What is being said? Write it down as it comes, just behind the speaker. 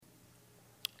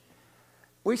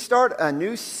we start a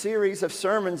new series of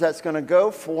sermons that's going to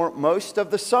go for most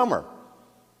of the summer.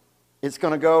 It's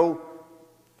going to go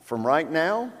from right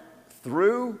now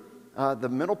through the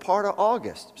middle part of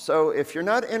August. So if you're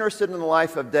not interested in the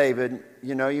life of David,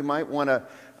 you might want to,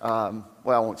 I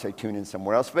won't say tune in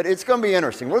somewhere else, but it's going to be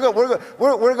interesting. We're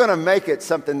going to make it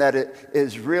something that it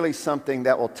is really something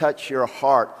that will touch your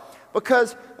heart.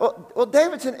 Because,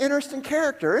 David's an interesting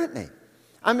character, isn't he?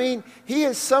 I mean, he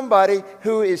is somebody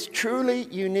who is truly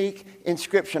unique in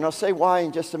Scripture. And I'll say why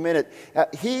in just a minute.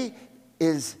 He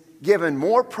is given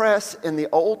more press in the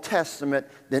Old Testament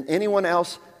than anyone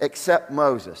else except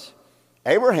Moses.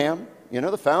 Abraham,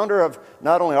 the founder of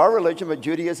not only our religion, but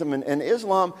Judaism and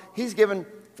Islam, he's given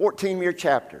 14 mere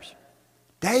chapters.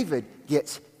 David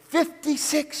gets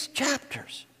 56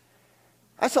 chapters.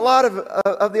 That's a lot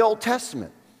of the Old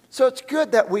Testament. So it's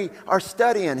good that we are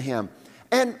studying him.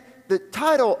 And the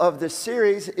title of this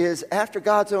series is After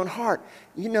God's Own Heart.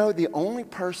 The only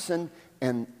person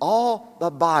in all the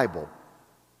Bible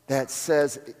that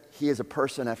says he is a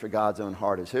person after God's own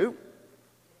heart is who?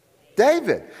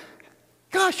 David.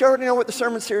 Gosh, you already know what the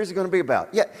sermon series is going to be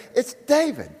about. Yeah, it's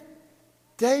David.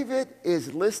 David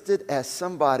is listed as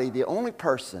somebody, the only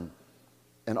person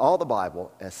in all the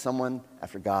Bible, as someone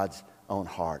after God's own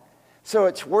heart. So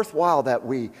it's worthwhile that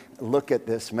we look at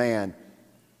this man.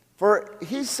 For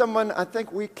he's someone I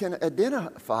think we can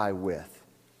identify with.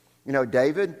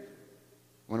 David,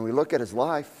 when we look at his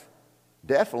life,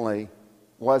 definitely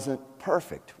wasn't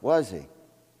perfect, was he?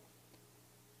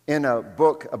 In a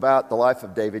book about the life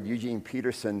of David, Eugene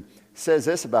Peterson says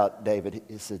this about David.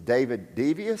 He says, David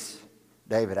devious,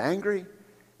 David angry,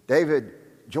 David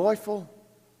joyful,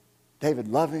 David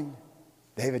loving,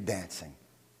 David dancing.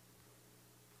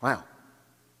 Wow.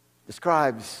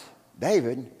 Describes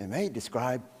David, and may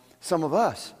describe some of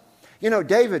us.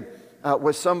 David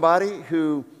was somebody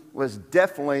who was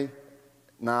definitely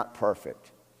not perfect.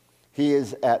 He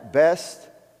is at best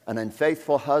an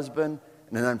unfaithful husband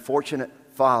and an unfortunate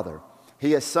father.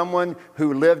 He is someone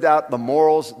who lived out the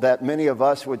morals that many of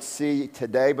us would see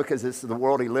today, because this is the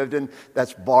world he lived in,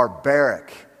 that's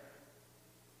barbaric.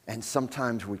 And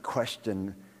sometimes we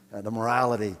question the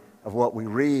morality of what we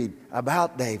read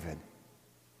about David.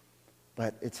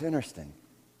 But it's interesting.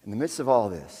 In the midst of all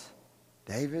this,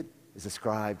 David is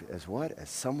described as what? As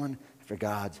someone after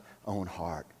God's own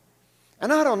heart.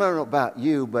 And I don't know about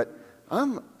you, but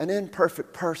I'm an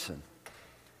imperfect person.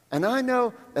 And I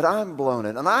know that I'm blown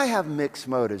it, and I have mixed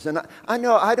motives. And I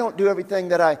know I don't do everything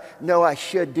that I know I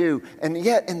should do. And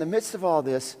yet, in the midst of all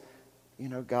this,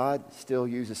 God still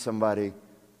uses somebody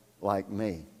like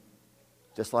me.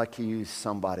 Just like he used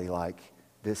somebody like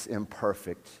this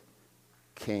imperfect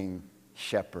king,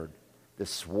 shepherd,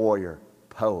 this warrior,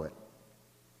 poet,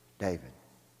 David.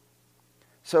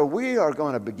 So we are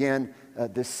going to begin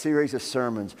this series of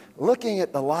sermons looking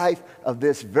at the life of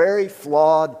this very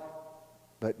flawed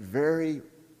but very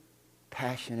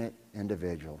passionate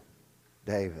individual,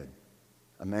 David,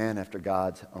 a man after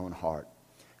God's own heart.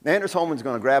 Now, Anders Holman's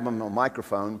going to grab him a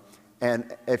microphone,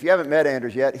 and if you haven't met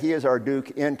Anders yet, he is our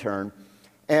Duke intern.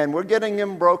 And we're getting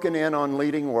him broken in on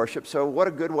leading worship, so what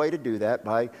a good way to do that,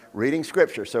 by reading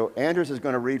Scripture. So Anders is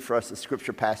going to read for us the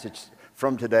Scripture passage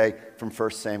from today, from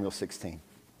 1 Samuel 16.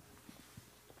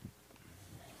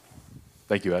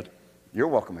 Thank you, Ed. You're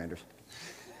welcome, Anders.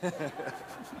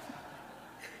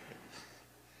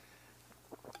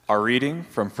 Our reading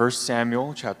from 1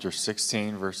 Samuel chapter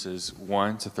 16, verses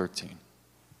 1 to 13.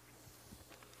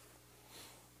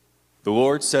 The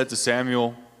Lord said to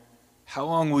Samuel, "How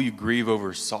long will you grieve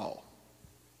over Saul?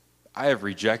 I have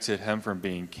rejected him from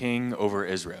being king over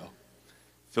Israel.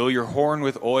 Fill your horn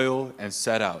with oil and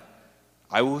set out.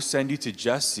 I will send you to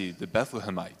Jesse the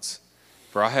Bethlehemite,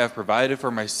 for I have provided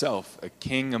for myself a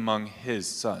king among his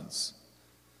sons."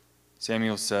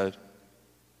 Samuel said,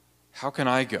 "How can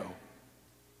I go?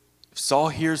 If Saul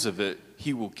hears of it,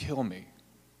 he will kill me."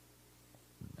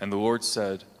 And the Lord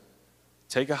said,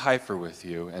 "Take a heifer with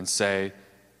you and say,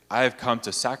 'I have come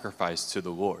to sacrifice to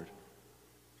the Lord.'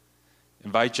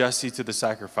 Invite Jesse to the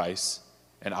sacrifice,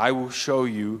 and I will show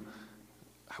you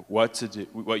what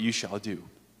you shall do,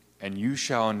 and you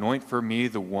shall anoint for me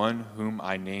the one whom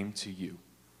I name to you."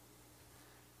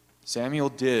 Samuel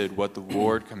did what the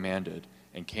Lord commanded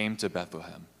and came to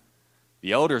Bethlehem.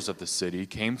 The elders of the city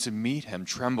came to meet him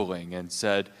trembling and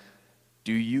said,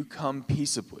 "Do you come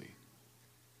peaceably?"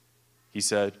 He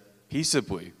said,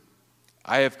 "Peaceably.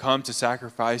 I have come to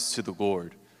sacrifice to the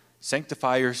Lord.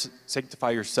 Sanctify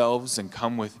yourselves and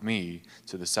come with me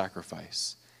to the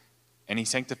sacrifice." And he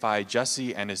sanctified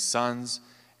Jesse and his sons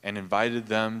and invited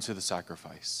them to the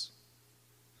sacrifice.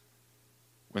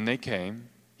 When they came,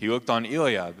 he looked on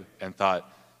Eliab and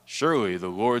thought, "Surely the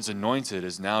Lord's anointed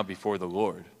is now before the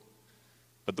Lord."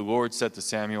 But the Lord said to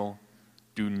Samuel,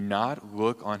 "Do not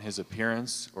look on his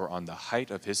appearance or on the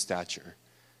height of his stature,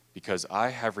 because I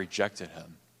have rejected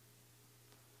him.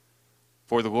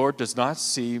 For the Lord does not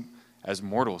see as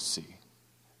mortals see.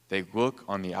 They look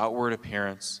on the outward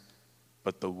appearance,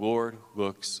 but the Lord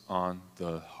looks on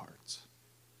the heart."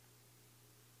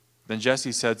 Then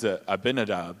Jesse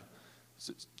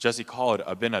called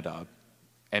Abinadab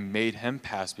and made him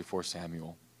pass before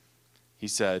Samuel. He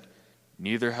said,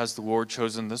 "Neither has the Lord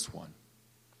chosen this one."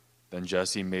 Then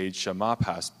Jesse made Shammah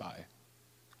pass by,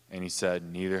 and he said,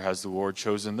 "Neither has the Lord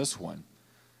chosen this one."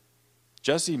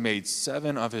 Jesse made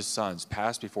 7 of his sons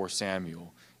pass before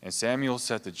Samuel, and Samuel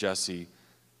said to Jesse,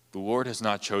 "The Lord has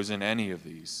not chosen any of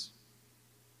these."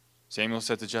 Samuel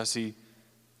said to Jesse,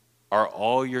 "Are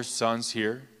all your sons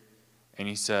here?" And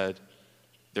he said,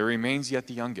 "There remains yet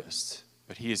the youngest,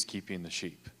 but he is keeping the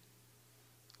sheep."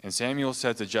 And Samuel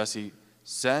said to Jesse,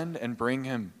 "Send and bring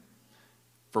him,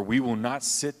 for we will not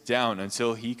sit down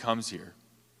until he comes here."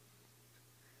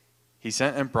 He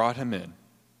sent and brought him in.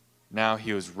 Now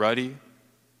he was ruddy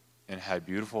and had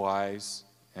beautiful eyes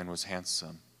and was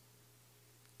handsome.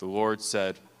 The Lord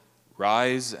said,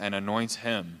 "Rise and anoint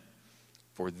him,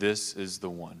 for this is the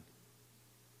one."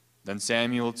 Then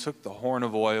Samuel took the horn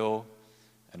of oil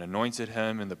and anointed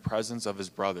him in the presence of his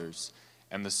brothers.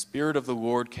 And the Spirit of the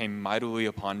Lord came mightily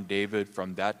upon David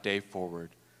from that day forward.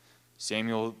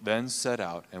 Samuel then set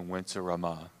out and went to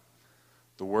Ramah.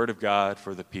 The word of God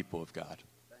for the people of God.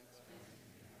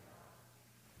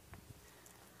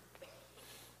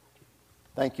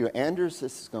 Thank you, Anders.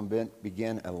 This is going to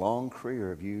begin a long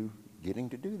career of you getting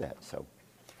to do that. So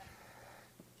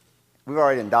we've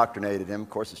already indoctrinated him. Of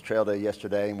course, it's trail day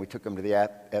yesterday, and we took him to the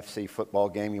FC football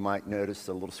game. You might notice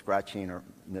a little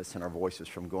scratchiness in our voices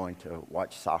from going to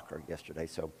watch soccer yesterday.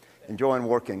 So enjoying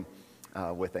working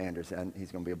with Anders, and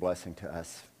he's going to be a blessing to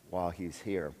us while he's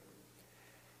here.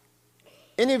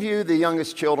 Any of you, the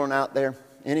youngest children out there?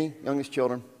 Any youngest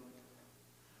children?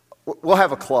 We'll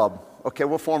have a club. Okay,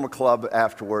 we'll form a club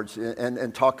afterwards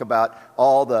and talk about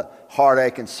all the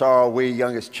heartache and sorrow we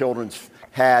youngest children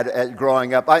had at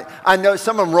growing up. I know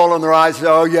some of them rolling their eyes,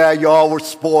 "Oh yeah, y'all were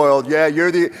spoiled. Yeah,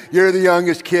 you're the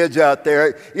youngest kids out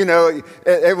there. You know,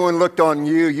 everyone looked on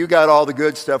you. You got all the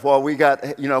good stuff while we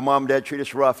got, mom and dad treat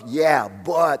us rough." Yeah,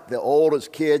 but the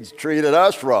oldest kids treated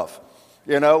us rough.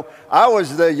 I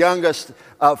was the youngest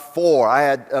of 4. I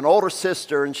had an older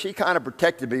sister, and she kind of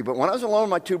protected me. But when I was alone with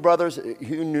my 2 brothers,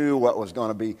 who knew what was going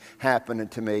to be happening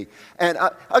to me? And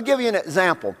I'll give you an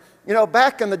example.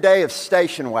 Back in the day of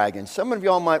station wagons, some of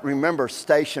y'all might remember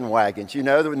station wagons.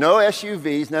 There were no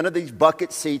SUVs, none of these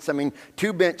bucket seats,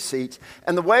 2 bench seats.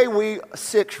 And the way we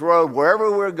 6 rode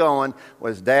wherever we were going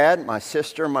was Dad, my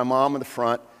sister, my mom in the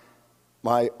front,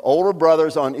 my older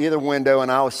brothers on either window,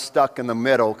 and I was stuck in the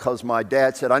middle because my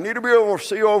dad said, "I need to be able to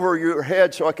see over your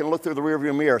head so I can look through the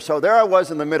rearview mirror." So there I was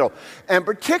in the middle. And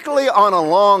particularly on a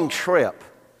long trip,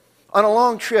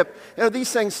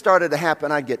 these things started to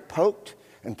happen. I'd get poked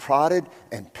and prodded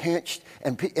and pinched,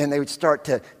 and they would start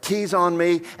to tease on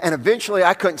me. And eventually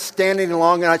I couldn't stand any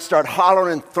longer, and I'd start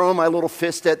hollering and throwing my little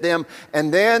fist at them.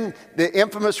 And then the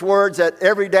infamous words that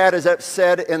every dad has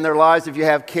said in their lives if you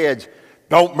have kids,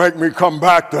 "Don't make me come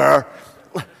back there."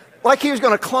 Like he was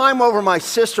going to climb over my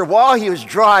sister while he was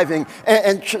driving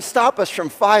and stop us from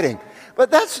fighting.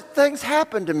 But things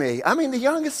happened to me. The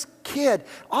youngest kid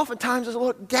oftentimes is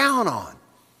looked down on.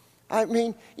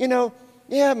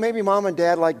 Yeah, maybe mom and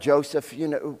dad, like Joseph,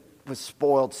 was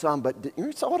spoiled some, but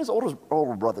you saw what his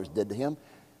older brothers did to him?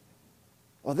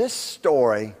 Well, this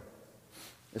story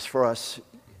is for us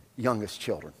youngest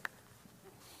children.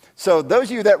 So those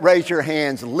of you that raise your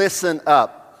hands, listen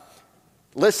up.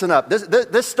 Listen up.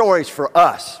 This story's for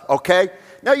us, okay?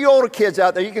 Now, you older kids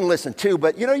out there, you can listen too,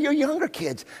 but you younger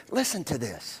kids, listen to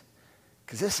this,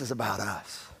 because this is about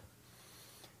us.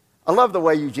 I love the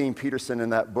way Eugene Peterson in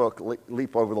that book,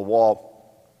 Leap Over the Wall,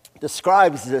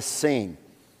 describes this scene.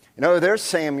 There's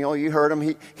Samuel. You heard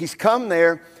him. He's come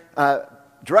there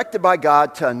directed by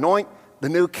God to anoint the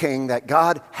new king that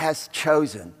God has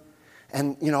chosen.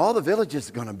 And, all the villages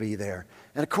are going to be there.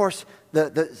 And, of course,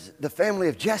 the family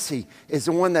of Jesse is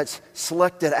the one that's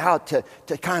selected out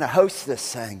to kind of host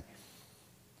this thing.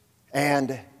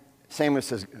 And Samuel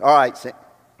says, all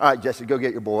right, Jesse, go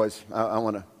get your boys. I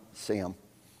want to see them.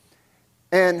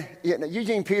 And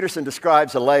Eugene Peterson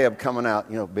describes Eliab coming out,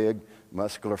 big,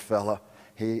 muscular fella.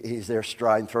 He's there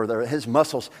striding through there. His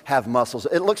muscles have muscles.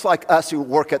 It looks like us who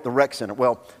work at the rec center.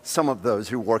 Well, some of those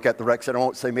who work at the rec center, I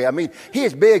won't say me. He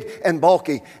is big and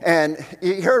bulky. And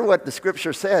you heard what the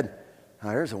scripture said. Now,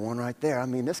 there's the one right there. I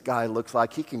mean, this guy looks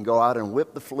like he can go out and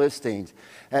whip the Philistines.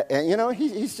 And you know,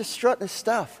 he's just strutting his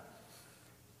stuff.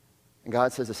 And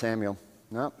God says to Samuel,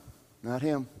 nope, not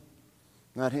him,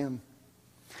 not him.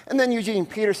 And then Eugene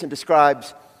Peterson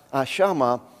describes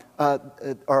Shammah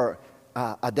or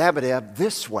Adabadab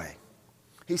this way.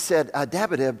 He said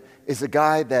Adabadab is the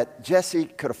guy that Jesse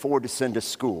could afford to send to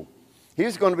school. He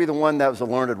was going to be the one that was a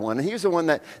learned one, and he was the one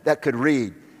that could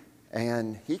read.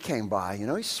 And he came by, you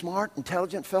know, he's smart,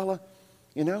 intelligent fella,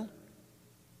 you know.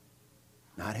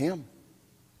 Not him.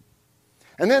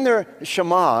 And then there's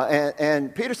Shammah,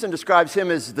 and Peterson describes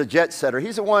him as the jet setter.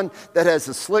 He's the one that has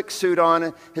the slick suit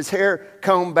on, his hair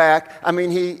combed back. I mean,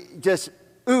 he just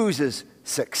oozes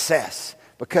success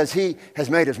because he has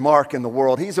made his mark in the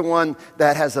world. He's the one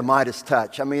that has the Midas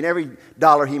touch. I mean, every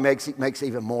dollar he makes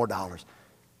even more dollars.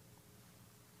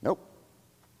 Nope,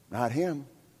 not him.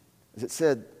 As it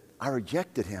said, I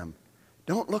rejected him.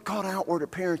 Don't look on outward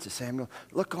appearances, Samuel.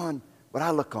 Look on what I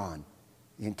look on,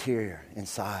 the interior,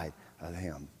 inside of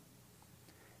him.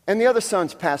 And the other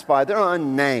sons pass by. They're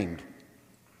unnamed.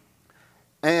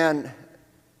 And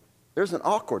there's an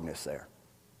awkwardness there.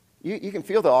 You can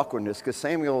feel the awkwardness because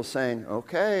Samuel is saying,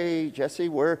 okay, Jesse,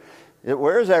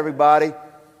 where's everybody?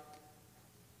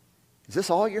 Is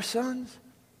this all your sons?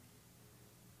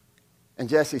 And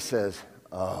Jesse says,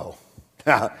 oh,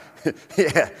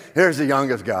 yeah, here's the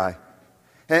youngest guy.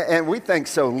 And we think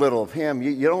so little of him.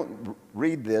 You don't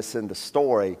read this in the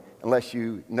story unless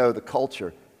you know the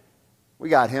culture. We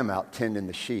got him out tending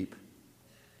the sheep.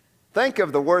 Think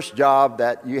of the worst job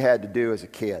that you had to do as a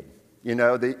kid.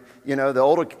 The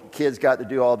older kids got to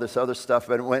do all this other stuff,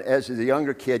 but as a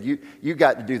younger kid, you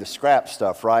got to do the scrap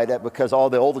stuff, right? Because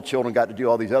all the older children got to do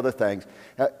all these other things.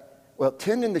 Well,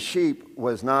 tending the sheep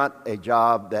was not a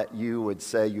job that you would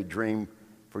say you dream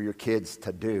for your kids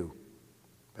to do.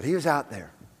 But he was out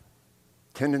there,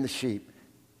 tending the sheep.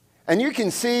 And you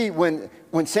can see when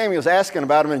Samuel's asking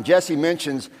about him and Jesse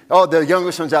mentions, oh, the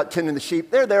youngest one's out tending the sheep,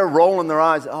 they're there rolling their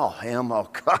eyes. Oh, him, oh,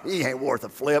 God, he ain't worth a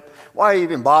flip. Why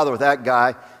even bother with that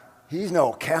guy? He's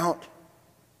no account.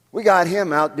 We got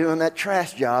him out doing that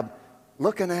trash job,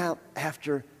 looking out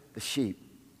after the sheep.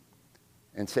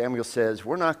 And Samuel says,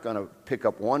 we're not going to pick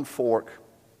up one fork,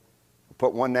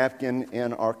 put one napkin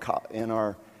in our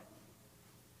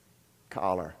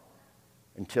collar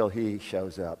until he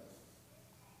shows up.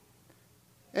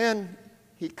 And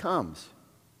he comes.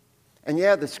 And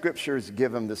yeah, the scriptures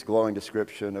give him this glowing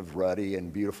description of ruddy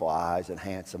and beautiful eyes and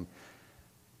handsome,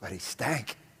 but he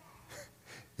stank.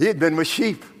 He had been with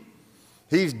sheep.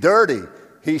 He's dirty.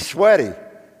 He's sweaty.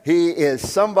 He is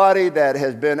somebody that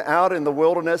has been out in the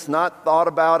wilderness, not thought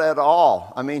about at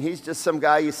all. I mean, he's just some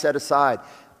guy you set aside.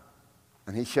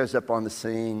 And he shows up on the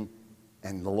scene,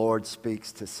 and the Lord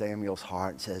speaks to Samuel's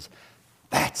heart and says,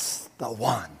 that's the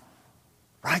one,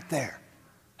 right there.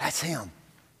 That's him.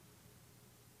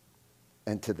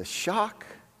 And to the shock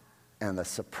and the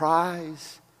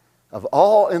surprise of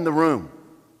all in the room,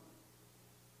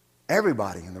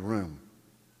 everybody in the room,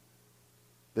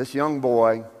 this young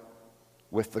boy,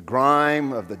 with the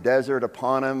grime of the desert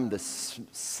upon him, the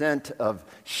scent of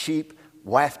sheep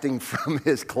wafting from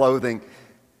his clothing,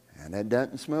 and that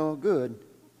doesn't smell good,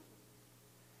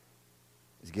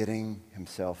 is getting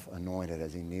himself anointed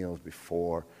as he kneels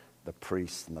before the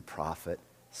priest and the prophet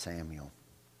Samuel.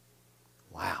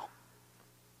 Wow.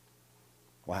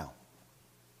 Wow.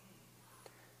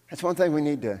 That's one thing we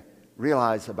need to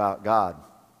realize about God,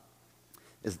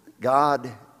 is God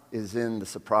is in the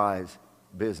surprise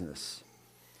business.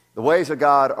 The ways of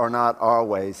God are not our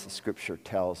ways, the Scripture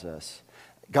tells us.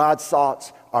 God's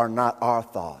thoughts are not our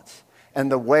thoughts. And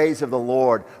the ways of the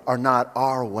Lord are not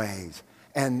our ways.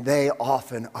 And they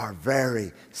often are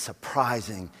very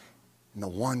surprising in the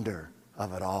wonder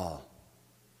of it all.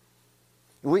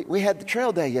 We had the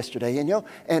trail day yesterday,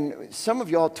 and some of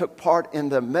y'all took part in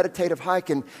the meditative hike,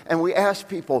 and we asked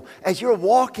people, as you're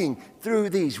walking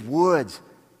through these woods,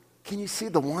 can you see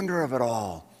the wonder of it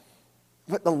all?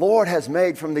 What the Lord has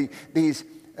made from these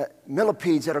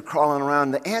millipedes that are crawling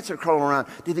around, the ants that are crawling around,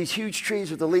 to these huge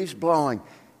trees with the leaves blowing,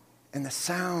 and the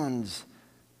sounds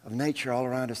of nature all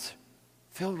around us,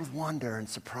 filled with wonder and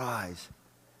surprise.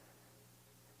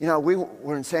 We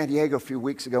were in San Diego a few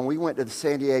weeks ago, and we went to the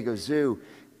San Diego Zoo.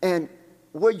 And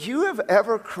would you have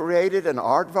ever created an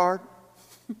aardvark?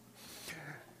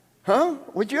 Huh?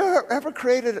 Would you have ever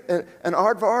created an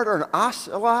aardvark or an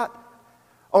ocelot?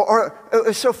 Or it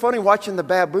was so funny watching the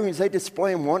baboons. They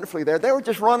display them wonderfully there. They were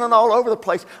just running all over the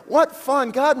place. What fun.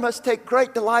 God must take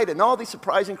great delight in all these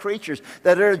surprising creatures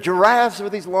that are giraffes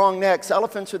with these long necks,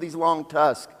 elephants with these long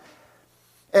tusks.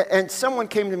 And someone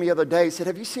came to me the other day and said,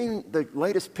 have you seen the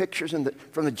latest pictures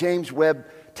from the James Webb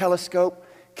telescope?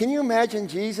 Can you imagine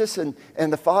Jesus and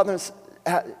the Father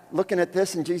looking at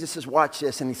this, and Jesus says, watch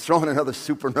this, and he's throwing another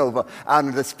supernova out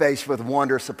into space with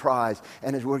wonder, surprise.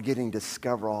 And as we're getting to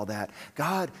discover all that,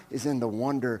 God is in the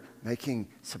wonder-making,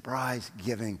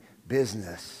 surprise-giving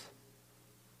business.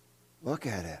 Look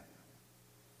at it.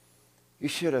 You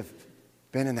should have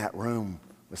been in that room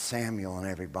with Samuel and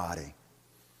everybody.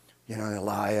 You know,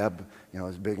 Eliab, you know,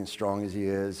 as big and strong as he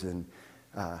is, and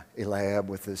Eliab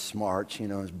with his smarts, you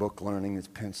know, his book learning, his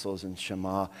pencils, and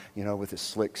Shammah, you know, with his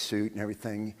slick suit and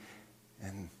everything.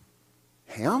 And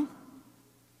him?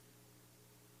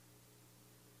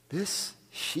 This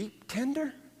sheep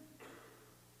tender?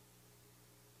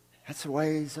 That's the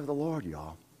ways of the Lord,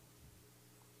 y'all.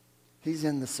 He's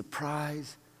in the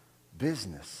surprise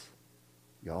business,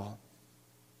 y'all.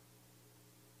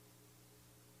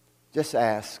 Just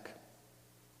ask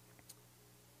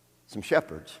some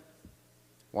shepherds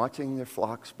watching their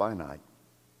flocks by night.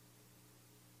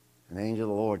 And the angel of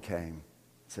the Lord came and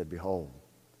said, behold,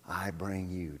 I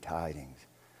bring you tidings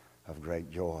of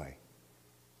great joy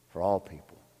for all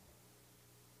people.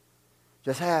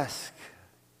 Just ask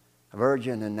a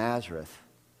virgin in Nazareth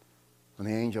when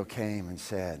the angel came and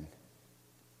said,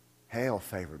 hail,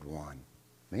 favored one.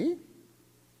 Me?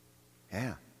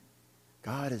 Yeah.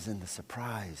 God is in the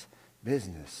surprise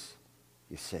business,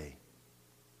 you see.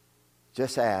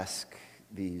 Just ask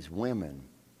these women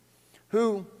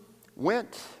who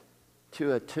went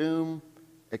to a tomb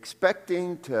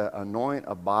expecting to anoint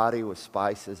a body with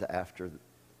spices after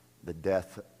the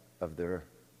death of their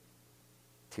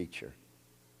teacher.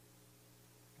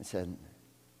 And said,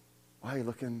 why are you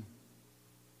looking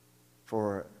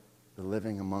for the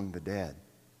living among the dead?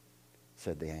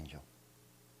 Said the angel.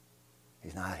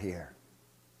 He's not here.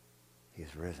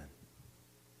 He's risen.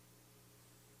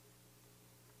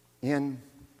 In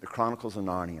the Chronicles of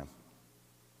Narnia,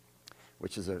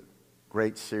 which is a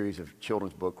great series of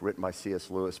children's book written by C.S.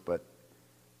 Lewis, but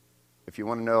if you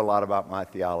want to know a lot about my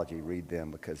theology, read them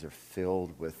because they're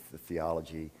filled with the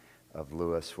theology of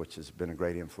Lewis, which has been a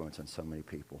great influence on so many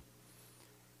people.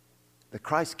 The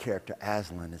Christ character,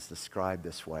 Aslan, is described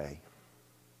this way.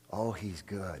 Oh, he's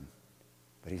good,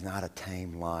 but he's not a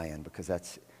tame lion, because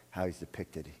that's how he's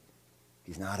depicted.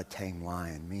 He's not a tame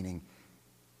lion, meaning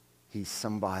he's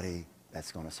somebody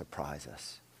that's going to surprise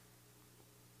us.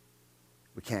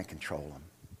 We can't control him.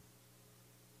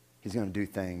 He's going to do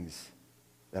things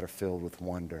that are filled with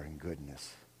wonder and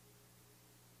goodness.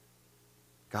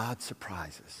 God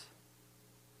surprises.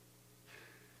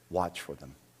 Watch for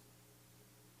them.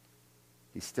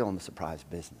 He's still in the surprise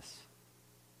business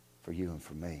for you and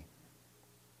for me.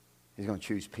 He's going to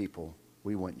choose people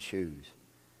we wouldn't choose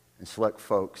and select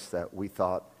folks that we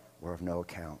thought were of no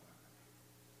account.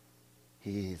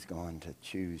 He is going to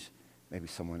choose maybe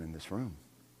someone in this room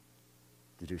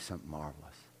to do something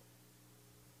marvelous.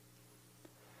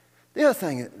 The other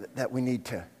thing that we need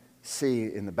to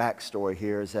see in the backstory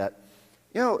here is that,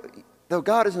 you know, though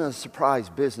God is in a surprise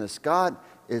business, God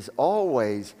is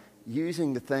always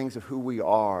using the things of who we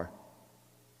are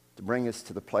to bring us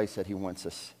to the place that he wants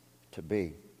us to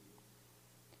be.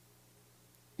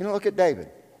 You know, look at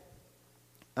David.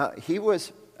 He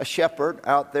was a shepherd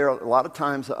out there a lot of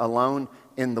times alone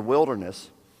in the wilderness.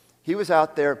 He was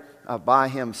out there by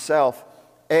himself,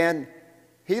 and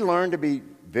he learned to be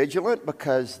vigilant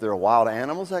because there are wild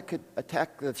animals that could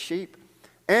attack the sheep.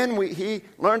 And he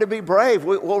learned to be brave.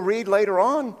 We'll read later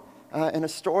on in a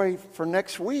story for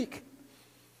next week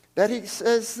that he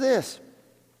says this: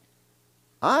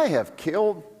 I have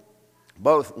killed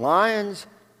both lions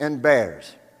and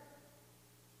bears.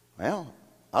 Well,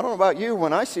 I don't know about you.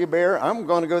 When I see a bear, I'm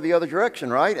going to go the other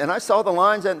direction, right? And I saw the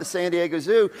lions at the San Diego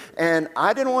Zoo, and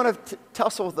I didn't want to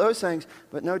tussle with those things.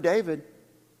 But no, David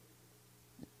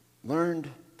learned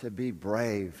to be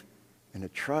brave and to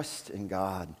trust in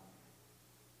God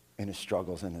in his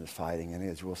struggles and in his fighting. And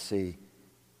as we'll see,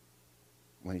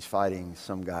 when he's fighting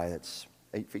some guy that's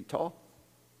 8 feet tall,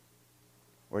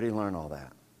 where did he learn all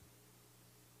that?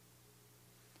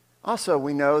 Also,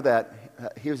 we know that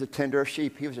he was a tender of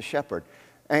sheep. He was a shepherd.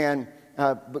 And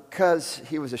because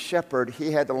he was a shepherd,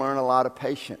 he had to learn a lot of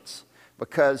patience.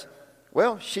 Because,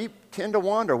 well, sheep tend to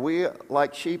wander. We,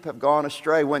 like sheep, have gone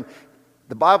astray. When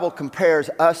the Bible compares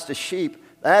us to sheep,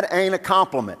 that ain't a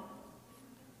compliment.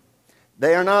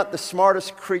 They are not the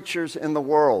smartest creatures in the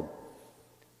world.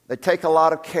 They take a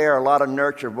lot of care, a lot of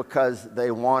nurture, because they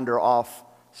wander off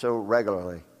so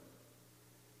regularly.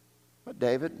 But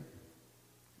David,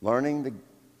 learning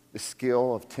the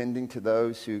skill of tending to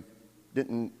those who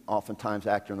didn't oftentimes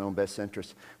act in their own best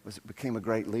interest, became a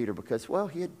great leader because, well,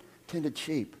 he had tended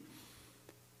sheep.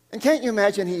 And can't you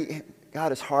imagine he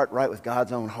got his heart right with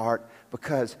God's own heart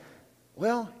because,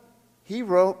 well, he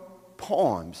wrote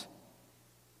poems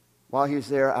while he was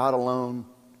there out alone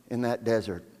in that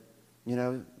desert, you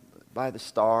know, by the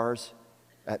stars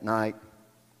at night,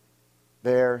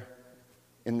 there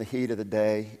in the heat of the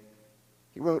day.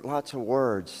 He wrote lots of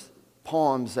words,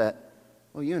 poems that,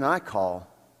 well, you and I call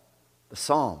the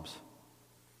Psalms.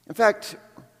 In fact,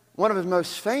 one of his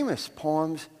most famous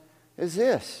poems is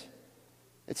this.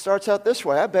 It starts out this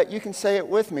way. I bet you can say it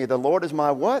with me. The Lord is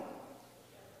my what?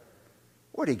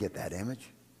 Where did he get that image?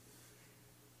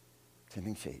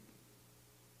 Tending sheep.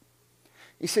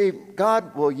 You see,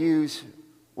 God will use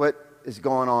what is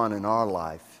going on in our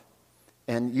life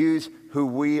and use who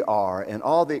we are and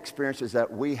all the experiences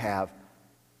that we have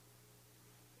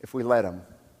if we let him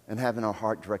and having our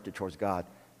heart directed towards God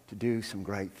to do some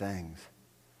great things.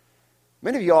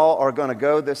 Many of y'all are going to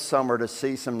go this summer to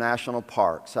see some national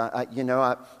parks.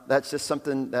 That's just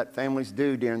something that families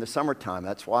do during the summertime.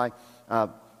 That's why,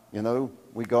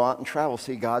 we go out and travel,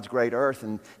 see God's great earth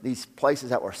and these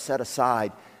places that were set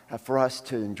aside for us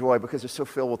to enjoy because they're so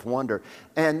filled with wonder.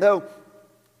 And though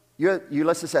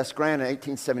Ulysses S. Grant in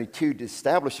 1872 to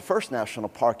establish the first national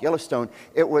park, Yellowstone,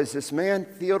 it was this man,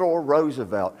 Theodore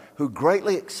Roosevelt, who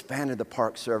greatly expanded the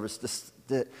Park Service,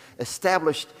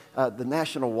 established the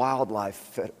National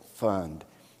Wildlife Fund.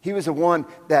 He was the one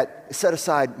that set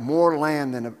aside more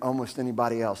land than almost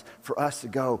anybody else for us to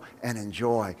go and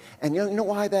enjoy. And you know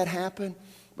why that happened?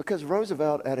 Because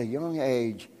Roosevelt, at a young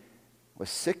age, was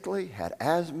sickly, had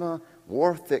asthma,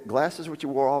 wore thick glasses, which he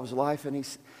wore all his life, and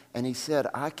he said,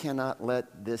 I cannot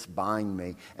let this bind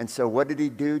me. And so what did he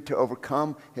do to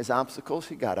overcome his obstacles?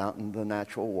 He got out in the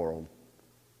natural world,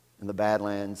 in the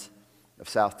Badlands of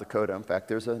South Dakota. In fact,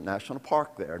 there's a national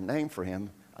park there named for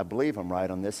him. I believe I'm right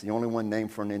on this. The only one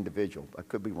named for an individual. I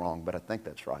could be wrong, but I think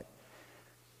that's right.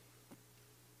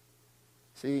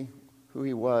 See, who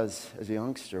he was as a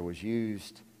youngster was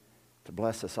used to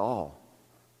bless us all.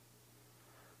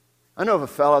 I know of a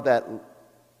fellow that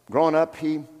growing up,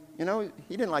 he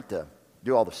didn't like to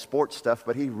do all the sports stuff,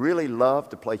 but he really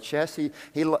loved to play chess.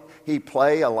 He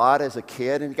played a lot as a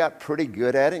kid and got pretty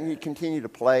good at it, and he continued to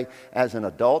play as an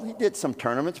adult. He did some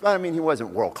tournaments, but he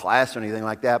wasn't world class or anything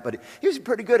like that, but he was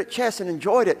pretty good at chess and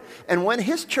enjoyed it. And when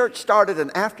his church started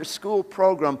an after-school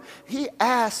program, he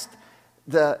asked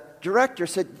the director,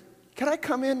 said, can I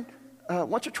come in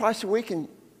once or twice a week and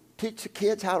teach the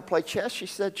kids how to play chess? She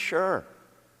said, sure.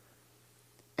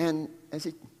 And as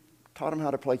he taught him how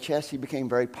to play chess, he became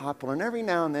very popular. And every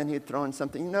now and then he'd throw in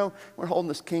something, we're holding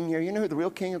this king here. You know who the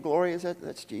real king of glory is?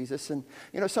 That's Jesus. And,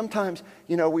 sometimes,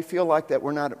 we feel like that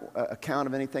we're not a count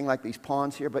of anything like these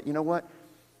pawns here. But you know what?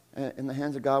 In the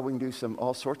hands of God, we can do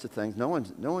all sorts of things. No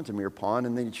one's a mere pawn.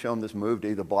 And then he'd show him this move to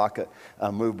either block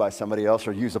a move by somebody else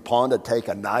or use a pawn to take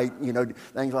a knight,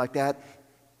 things like that.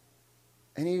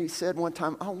 And he said one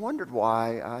time, I wondered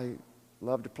why I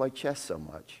love to play chess so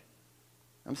much.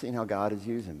 I'm seeing how God is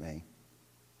using me.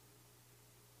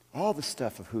 All the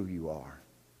stuff of who you are.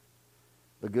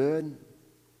 The good and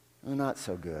the not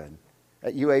so good.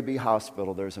 At UAB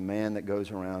Hospital, there's a man that goes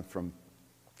around from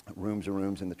rooms to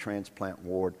rooms in the transplant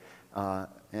ward.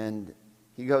 And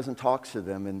he goes and talks to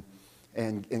them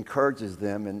and encourages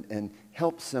them and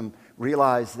helps them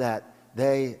realize that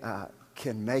they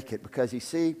can make it. Because you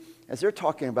see, as they're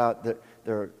talking about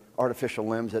their artificial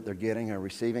limbs that they're getting or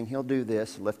receiving, he'll do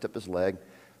this, lift up his leg,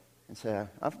 and say,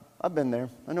 I've been there.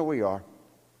 I know where you are.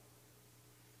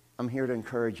 I'm here to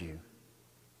encourage you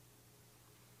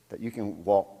that you can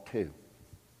walk too.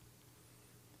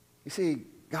 You see,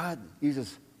 God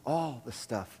uses all the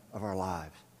stuff of our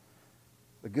lives,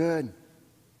 the good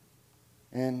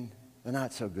and the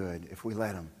not so good, if we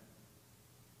let him,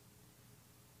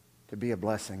 to be a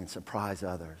blessing and surprise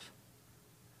others.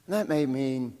 And that may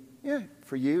mean,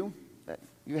 for you, that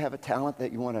you have a talent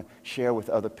that you want to share with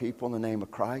other people in the name of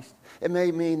Christ. It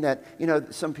may mean that,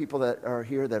 some people that are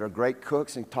here that are great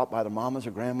cooks and taught by their mamas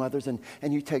or grandmothers, and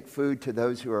you take food to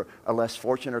those who are less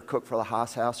fortunate, or cook for the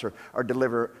house or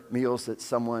deliver meals to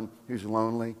someone who's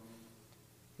lonely.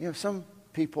 Some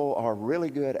people are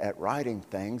really good at writing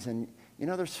things, and,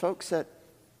 there's folks that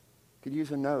could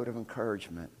use a note of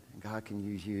encouragement, and God can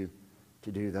use you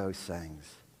to do those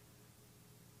things.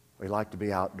 We like to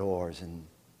be outdoors, and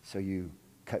so you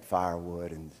cut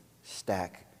firewood and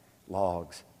stack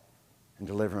logs and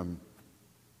deliver them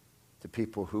to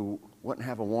people who wouldn't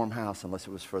have a warm house unless it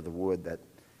was for the wood that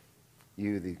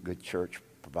you, the good church,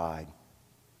 provide.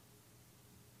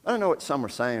 I don't know what some are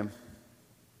saying.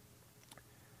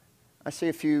 I see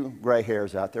a few gray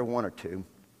hairs out there, one or two.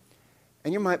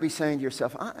 And you might be saying to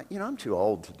yourself, I'm too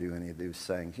old to do any of these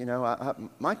things.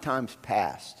 My time's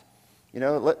past.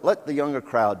 Let the younger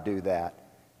crowd do that.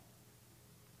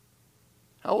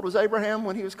 How old was Abraham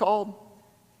when he was called?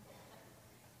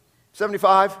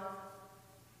 75?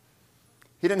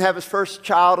 He didn't have his first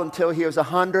child until he was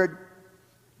 100.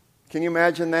 Can you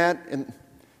imagine that? And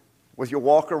with your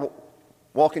walker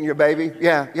walking your baby?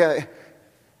 Yeah.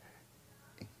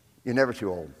 You're never too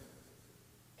old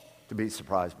to be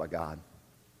surprised by God.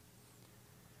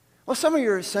 Well, some of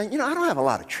you are saying, I don't have a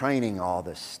lot of training, all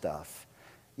this stuff.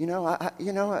 I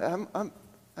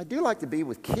do like to be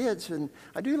with kids, and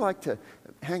I do like to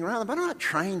hang around them, but I'm not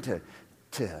trained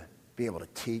to be able to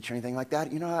teach or anything like that.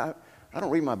 I don't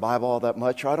read my Bible all that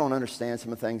much, or I don't understand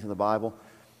some of the things in the Bible.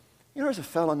 There's a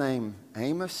fellow named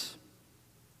Amos.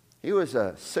 He was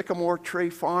a sycamore tree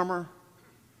farmer.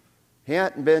 He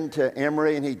hadn't been to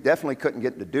Emory, and he definitely couldn't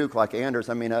get to Duke like Anders.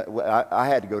 I mean, I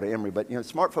had to go to Emory, but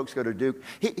smart folks go to Duke.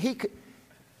 He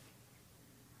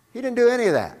didn't do any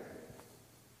of that.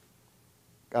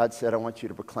 God said, I want you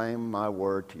to proclaim my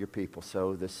word to your people.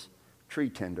 So this tree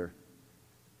tender,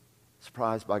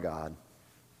 surprised by God,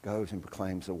 goes and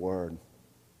proclaims the word.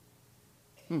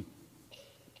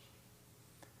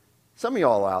 Some of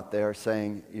y'all out there are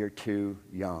saying you're too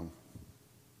young.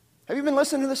 Have you been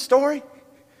listening to this story?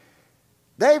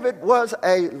 David was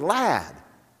a lad,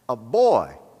 a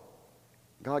boy.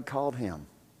 God called him.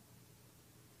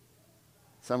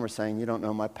 Some are saying, you don't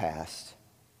know my past.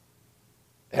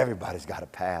 Everybody's got a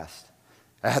past.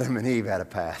 Adam and Eve had a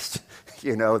past.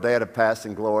 They had a past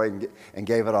in glory and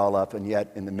gave it all up, and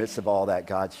yet in the midst of all that,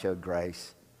 God showed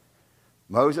grace.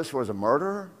 Moses was a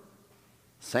murderer.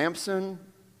 Samson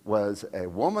was a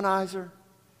womanizer.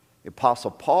 The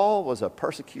Apostle Paul was a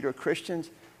persecutor of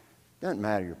Christians. Doesn't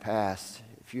matter your past.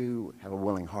 If you have a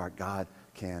willing heart, God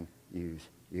can use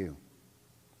you.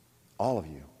 All of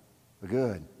you, the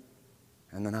good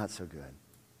and the not so good.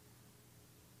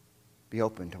 Be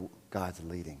open to God's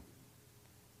leading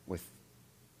with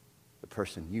the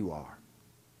person you are.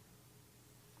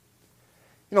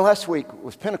 Last week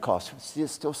was Pentecost. We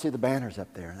still see the banners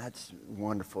up there, and that's a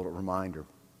wonderful reminder.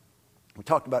 We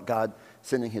talked about God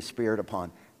sending His Spirit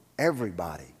upon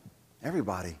everybody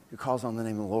who calls on the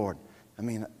name of the Lord. I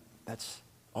mean, that's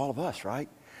all of us, right?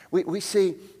 We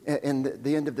see in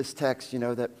the end of this text,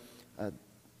 that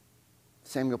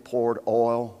Samuel poured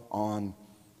oil on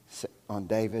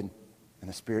David, and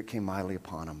the Spirit came mightily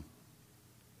upon him.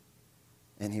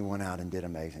 And he went out and did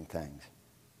amazing things.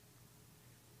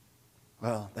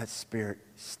 Well, that Spirit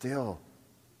still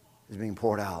is being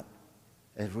poured out,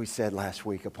 as we said last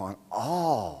week, upon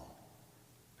all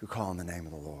who call on the name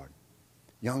of the Lord.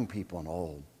 Young people and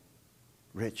old,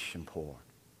 rich and poor.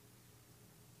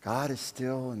 God is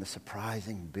still in the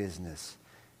surprising business.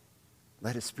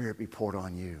 Let His Spirit be poured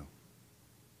on you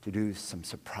to do some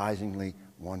surprisingly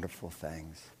wonderful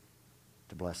things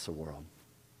to bless the world.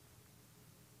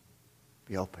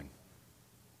 Be open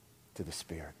to the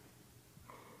Spirit.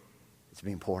 It's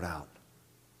being poured out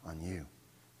on you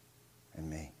and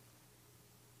me.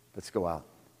 Let's go out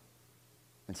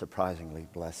and surprisingly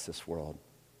bless this world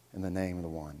in the name of the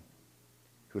one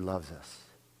who loves us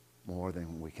more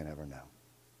than we can ever know.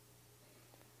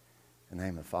 In the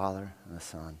name of the Father, and the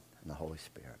Son, and the Holy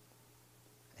Spirit.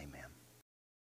 Amen.